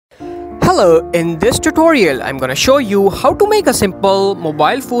Hello, in this tutorial I'm gonna show you how to make a simple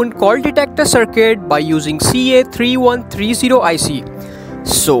mobile phone call detector circuit by using CA3130 IC.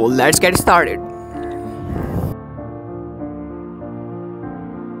 So let's get started.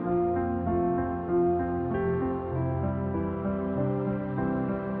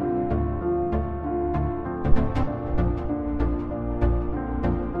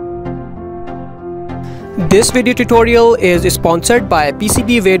 This video tutorial is sponsored by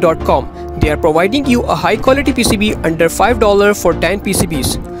PCBWay.com. They are providing you a high quality PCB under $5 for 10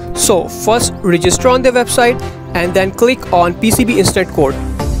 PCBs. So first register on their website and then click on PCB Instant Code.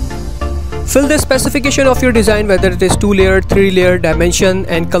 Fill the specification of your design, whether it is 2-layer, 3-layer, dimension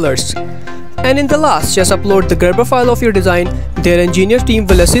and colors. And in the last, just upload the Gerber file of your design. Their engineer team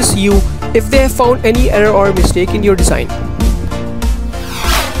will assist you if they have found any error or mistake in your design.